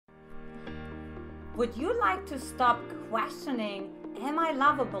Would you like to stop questioning, am I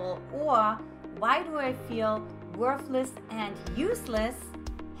lovable, or why do I feel worthless and useless?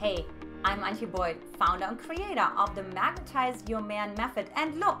 Hey, I'm Antje Boyd, founder and creator of the Magnetize Your Man method.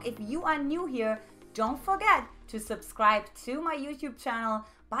 And look, if you are new here, don't forget to subscribe to my YouTube channel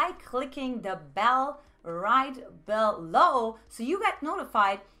by clicking the bell right below so you get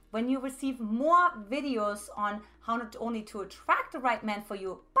notified when you receive more videos on how not only to attract the right man for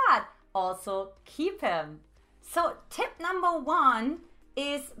you, but also keep him. So tip number 1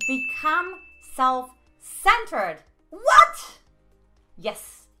 is become self-centered. What?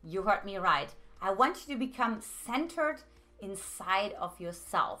 Yes, you heard me right. I want you to become centered inside of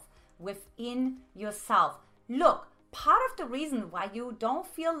yourself, within yourself. Look, part of the reason why you don't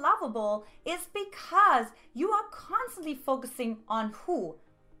feel lovable is because you are constantly focusing on who?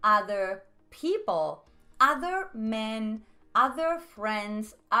 Other people, other men, other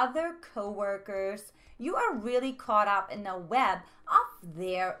friends, other coworkers. You are really caught up in the web of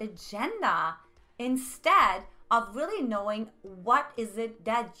their agenda instead of really knowing what is it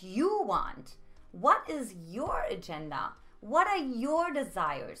that you want. What is your agenda? What are your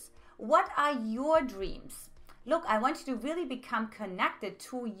desires? What are your dreams? Look, I want you to really become connected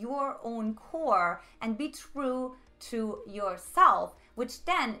to your own core and be true to yourself, which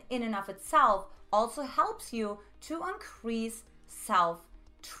then in and of itself also helps you to increase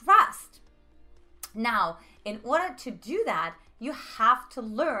self-trust. Now, in order to do that, you have to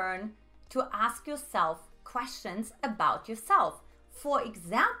learn to ask yourself questions about yourself. For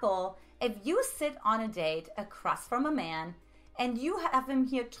example, if you sit on a date across from a man and you have him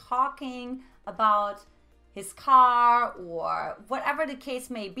here talking about his car or whatever the case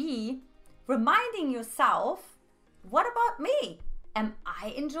may be, reminding yourself, what about me? Am I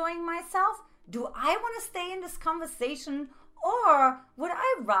enjoying myself? Do I want to stay in this conversation, or would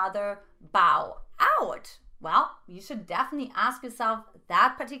I rather bow out? Well, you should definitely ask yourself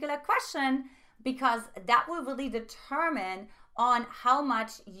that particular question, because that will really determine on how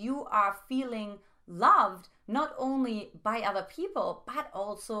much you are feeling loved, not only by other people, but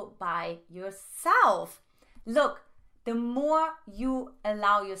also by yourself. Look, the more you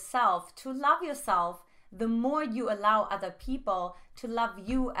allow yourself to love yourself, the more you allow other people to love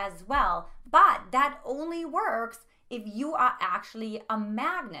you as well. But that only works if you are actually a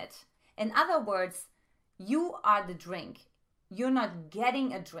magnet. In other words, you are the drink. You're not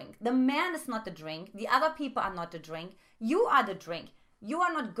getting a drink. The man is not the drink. The other people are not the drink. You are the drink. You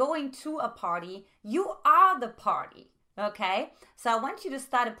are not going to a party. You are the party. Okay? So I want you to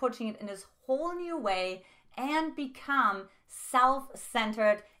start approaching it in this whole new way and become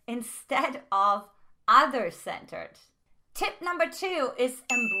self-centered instead of other-centered. Tip number 2 is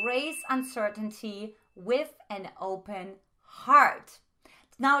embrace uncertainty with an open heart.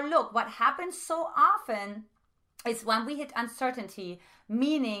 Now look, what happens so often is when we hit uncertainty,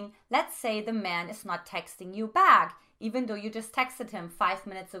 meaning let's say the man is not texting you back, even though you just texted him 5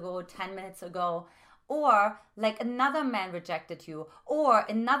 minutes ago, 10 minutes ago, or like another man rejected you, or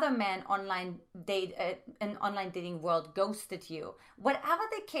another man in online dating world ghosted you. Whatever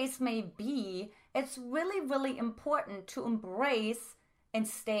the case may be, it's really, really important to embrace and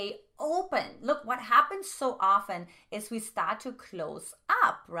stay open. Look, what happens so often is we start to close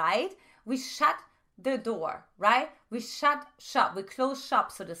up, right? We shut the door, right? We shut shop, we close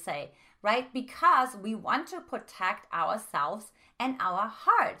shop, so to say, right? Because we want to protect ourselves and our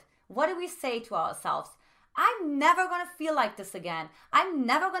heart. What do we say to ourselves? I'm never going to feel like this again. I'm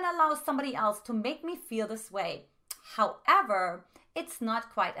never going to allow somebody else to make me feel this way. However, it's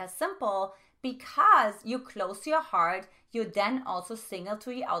not quite as simple, because you close your heart, you then also signal to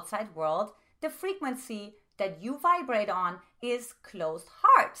the outside world the frequency that you vibrate on is closed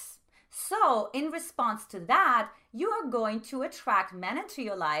hearts. So in response to that, you are going to attract men into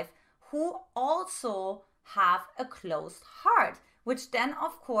your life who also have a closed heart, which then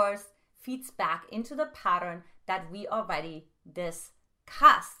of course feeds back into the pattern that we already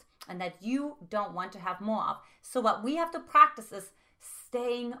discussed and that you don't want to have more of. So what we have to practice is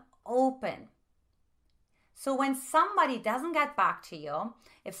staying open. So when somebody doesn't get back to you,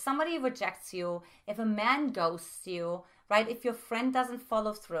 if somebody rejects you, if a man ghosts you, right? If your friend doesn't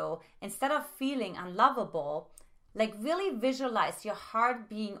follow through, instead of feeling unlovable, like really visualize your heart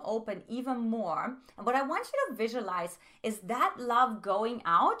being open even more. And what I want you to visualize is that love going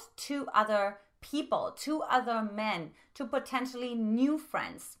out to other people, to other men, to potentially new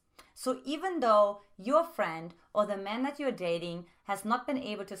friends. So even though your friend or the man that you're dating has not been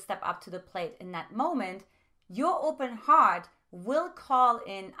able to step up to the plate in that moment, your open heart will call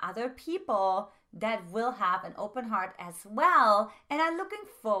in other people that will have an open heart as well, and I'm looking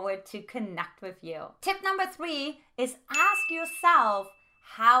forward to connect with you. Tip number 3 is ask yourself,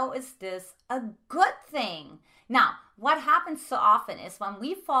 how is this a good thing? Now, what happens so often is when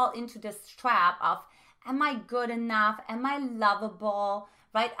we fall into this trap of, am I good enough? Am I lovable?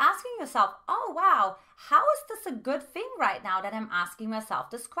 Right? Asking yourself, oh wow, how is this a good thing right now that I'm asking myself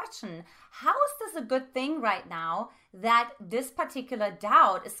this question? How is this a good thing right now that this particular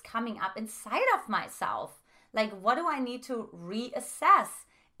doubt is coming up inside of myself? Like, what do I need to reassess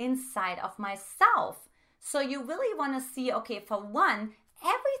inside of myself? So you really want to see, okay, for one,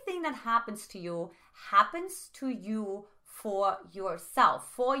 everything that happens to you for yourself,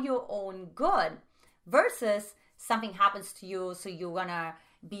 for your own good, versus something happens to you, so you're gonna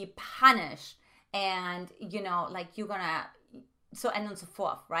be punished, and you're gonna, so on and so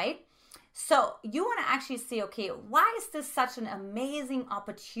forth, right? So you want to actually say, okay, why is this such an amazing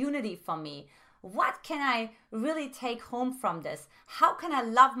opportunity for me? What can I really take home from this? How can I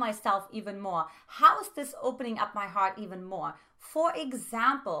love myself even more? How is this opening up my heart even more? For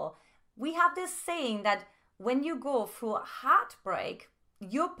example, we have this saying that when you go through a heartbreak,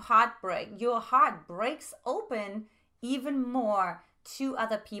 your heart breaks open even more to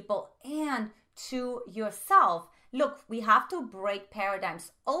other people and to yourself. Look, we have to break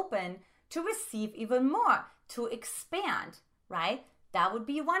paradigms open to receive even more, to expand, right? That would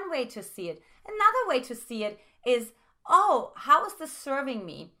be one way to see it. Another way to see it is, oh, how is this serving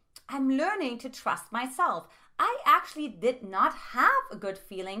me? I'm learning to trust myself. I actually did not have a good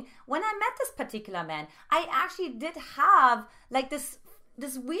feeling when I met this particular man. I actually did have like this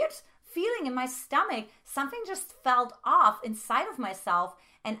weird feeling in my stomach. Something just felt off inside of myself,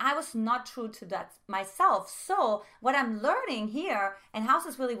 and I was not true to that myself. So what I'm learning here, and how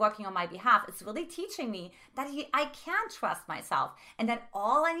this is really working on my behalf, it's really teaching me that I can trust myself, and that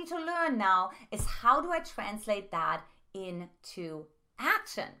all I need to learn now is how do I translate that into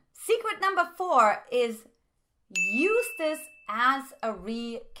action. Secret number 4 is use this as a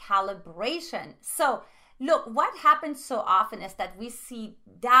recalibration. So look, what happens so often is that we see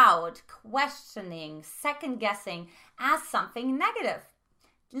doubt, questioning, second guessing as something negative.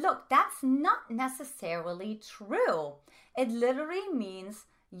 Look, that's not necessarily true. It literally means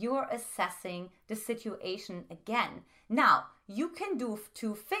you're assessing the situation again. Now, you can do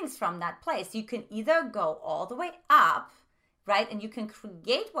 2 things from that place. You can either go all the way up, right? And you can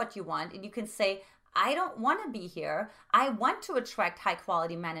create what you want, and you can say, I don't want to be here. I want to attract high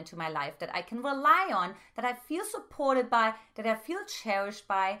quality men into my life that I can rely on, that I feel supported by, that I feel cherished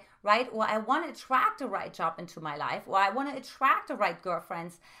by, right? Or I want to attract the right job into my life, or I want to attract the right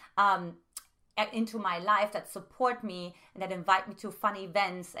girlfriends into my life that support me and that invite me to fun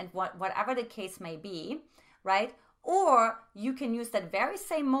events and whatever the case may be, right? Or you can use that very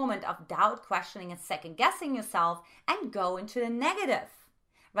same moment of doubt, questioning, and second guessing yourself and go into the negative.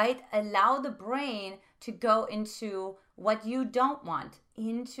 Right? Allow the brain to go into what you don't want,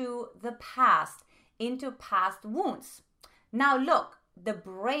 into the past, into past wounds. Now look, the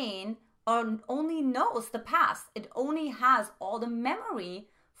brain only knows the past. It only has all the memory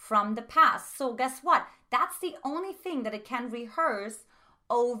from the past. So guess what? That's the only thing that it can rehearse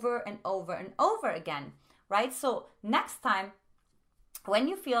over and over and over again, right? So next time, when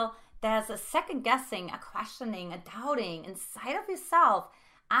you feel there's a second guessing, a questioning, a doubting inside of yourself,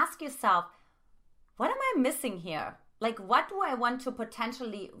 ask yourself, what am I missing here? Like, what do I want to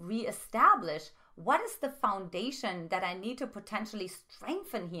potentially reestablish? What is the foundation that I need to potentially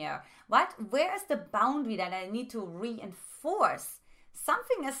strengthen here? Where is the boundary that I need to reinforce?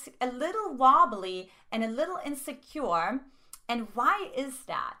 Something is a little wobbly and a little insecure. And why is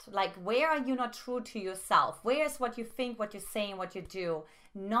that? Like, where are you not true to yourself? Where is what you think, what you say, and what you do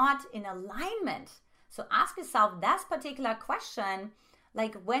not in alignment? So ask yourself that particular question.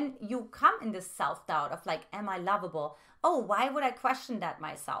 Like when you come in this self-doubt of like, am I lovable? Oh, why would I question that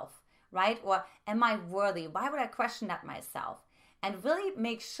myself, right? Or am I worthy? Why would I question that myself? And really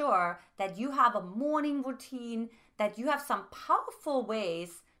make sure that you have a morning routine, that you have some powerful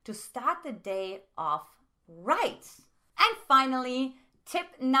ways to start the day off right. And finally, tip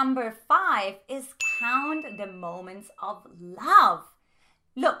number 5 is count the moments of love.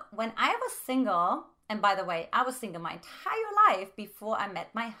 Look, when I was single, and by the way, I was single my entire life before I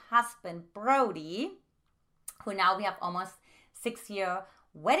met my husband, Brody, who now we have almost 6-year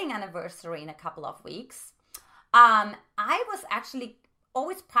wedding anniversary in a couple of weeks. I was actually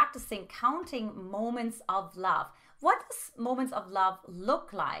always practicing counting moments of love. What does moments of love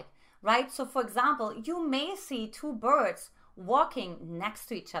look like, right? So for example, you may see 2 birds walking next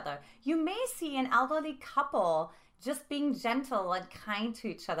to each other. You may see an elderly couple just being gentle and kind to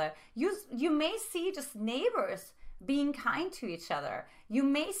each other. You may see just neighbors being kind to each other. You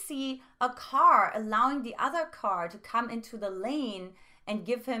may see a car allowing the other car to come into the lane and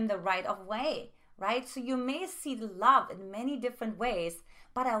give him the right of way, right? So you may see the love in many different ways.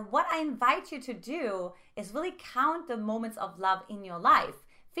 But what I invite you to do is really count the moments of love in your life.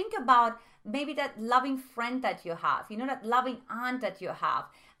 Think about maybe that loving friend that you have, that loving aunt that you have.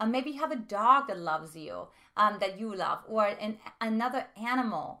 Maybe you have a dog that loves you, that you love, or another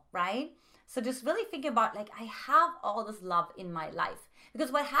animal, right? So just really think about, like, I have all this love in my life.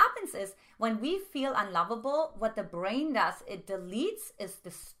 Because what happens is when we feel unlovable, what the brain does, it deletes, it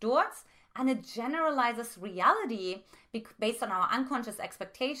distorts, and it generalizes reality based on our unconscious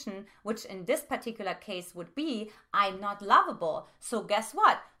expectation, which in this particular case would be, I'm not lovable. So guess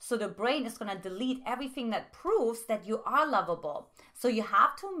what? So the brain is going to delete everything that proves that you are lovable. So you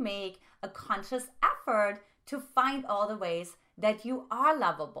have to make a conscious effort to find all the ways that you are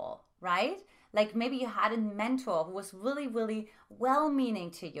lovable, right? Like maybe you had a mentor who was really, really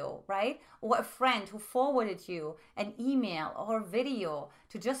well-meaning to you, right? Or a friend who forwarded you an email or a video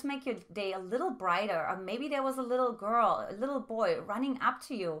to just make your day a little brighter. Or maybe there was a little girl, a little boy running up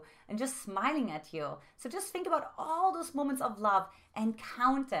to you and just smiling at you. So just think about all those moments of love and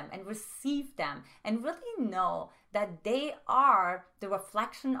count them and receive them and really know that they are the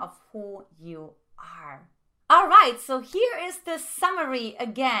reflection of who you are. All right, so here is the summary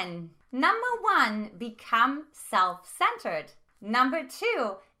again. Number 1, become self-centered. Number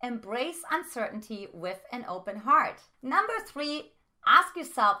 2, embrace uncertainty with an open heart. Number 3, ask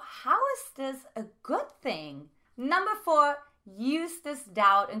yourself, how is this a good thing? Number 4, use this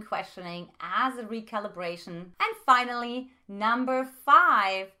doubt and questioning as a recalibration. And finally, number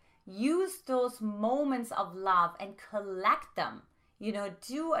 5, use those moments of love and collect them.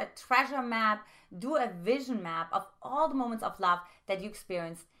 Do a treasure map, do a vision map of all the moments of love that you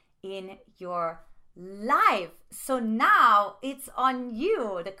experienced in your life. So now it's on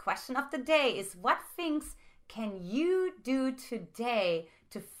you. The question of the day is, what things can you do today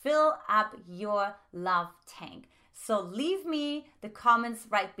to fill up your love tank? So leave me the comments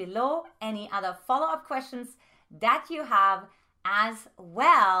right below, any other follow-up questions that you have as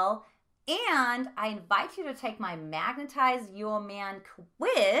well. And I invite you to take my Magnetize Your Man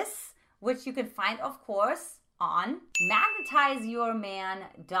quiz, which you can find, of course, on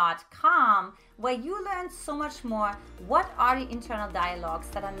magnetizeyourman.com, where you learn so much more. What are the internal dialogues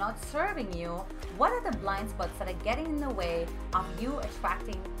that are not serving you? What are the blind spots that are getting in the way of you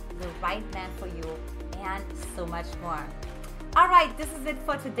attracting the right man for you? And so much more. All right, this is it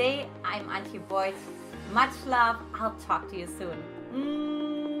for today. I'm Antje Boyd. Much love. I'll talk to you soon.